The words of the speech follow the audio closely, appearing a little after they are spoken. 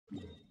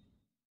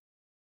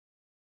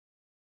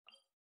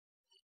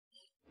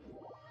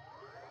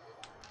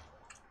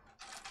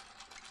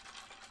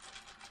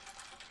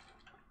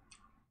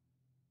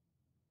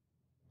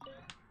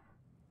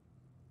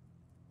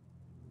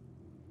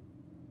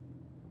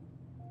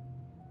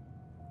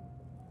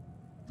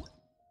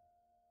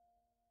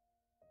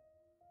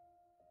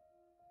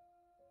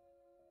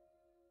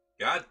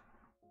God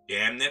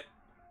damn it.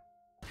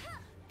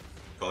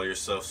 Call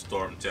yourself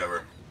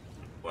Stormterror.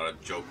 What a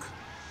joke.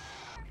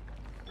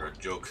 You're a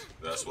joke.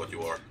 That's what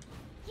you are.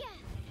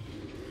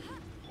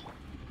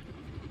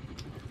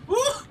 Woo!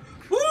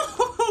 Woo!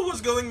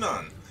 What's going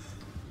on?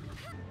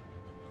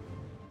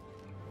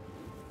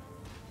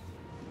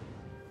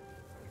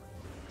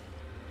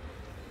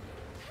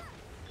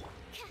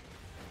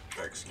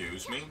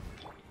 Excuse me?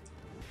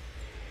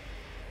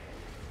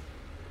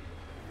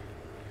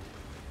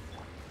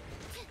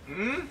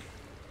 Hmm?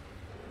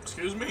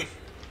 Excuse me?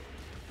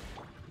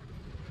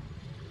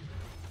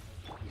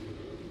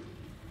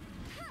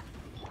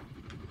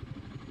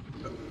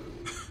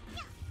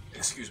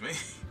 Excuse me?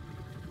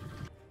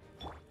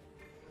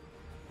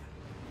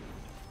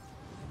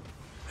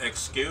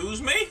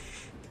 Excuse me?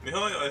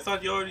 Mihoyo, I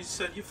thought you already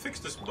said you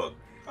fixed this bug.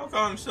 How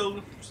come I'm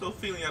still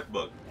feeling that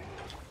bug?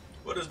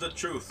 What is the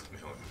truth,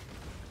 Mihoyo?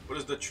 What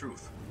is the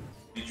truth?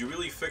 Did you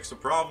really fix the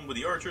problem with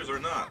the archers or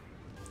not?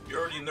 You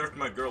already nerfed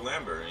my girl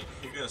Amber, and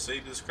you're gonna say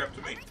this crap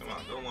to me? Come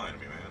on, don't lie to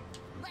me, man.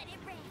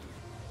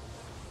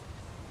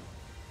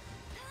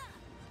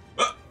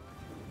 Ah!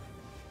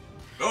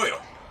 Mihoyo!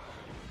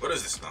 What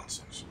is this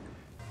nonsense?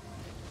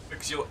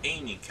 Fix your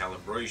aiming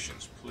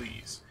calibrations,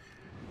 please.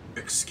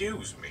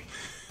 Excuse me.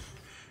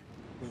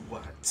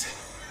 What?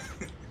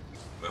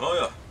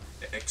 Mihoyo,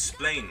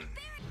 explain.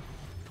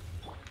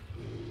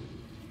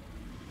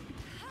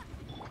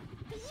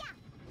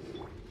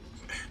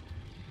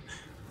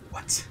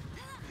 What?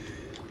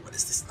 What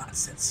is this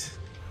nonsense?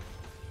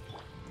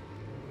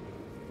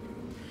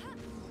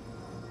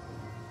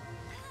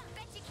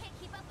 Bet you can't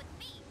keep up with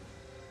me.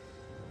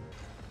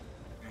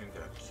 Ain't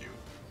that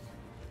cute?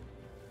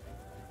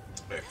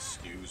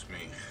 Excuse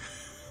me.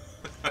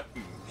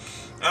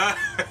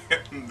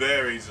 I'm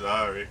very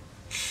sorry.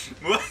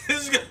 What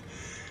is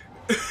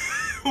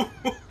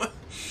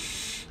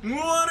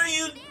What are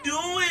you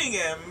doing,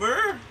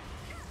 Amber?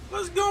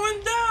 What's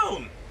going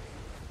down?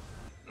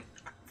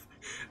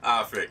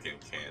 I freaking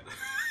can't.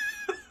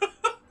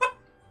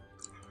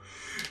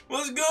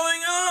 What's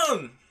going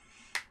on?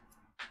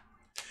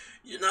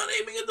 You're not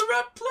aiming at the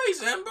right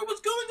place, Amber.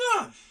 What's going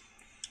on?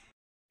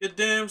 You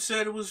damn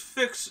said it was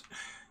fixed.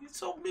 You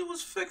told me it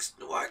was fixed.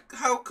 Why?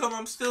 How come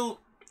I'm still...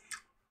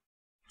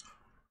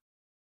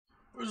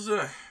 Where's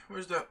that?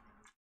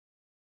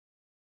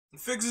 It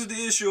fixes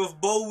the issue of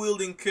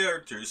bow-wielding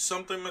characters,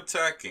 sometimes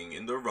attacking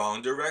in the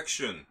wrong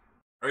direction.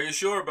 Are you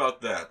sure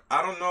about that?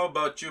 I don't know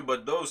about you,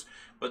 but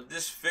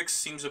this fix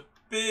seems a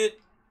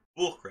bit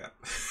bullcrap.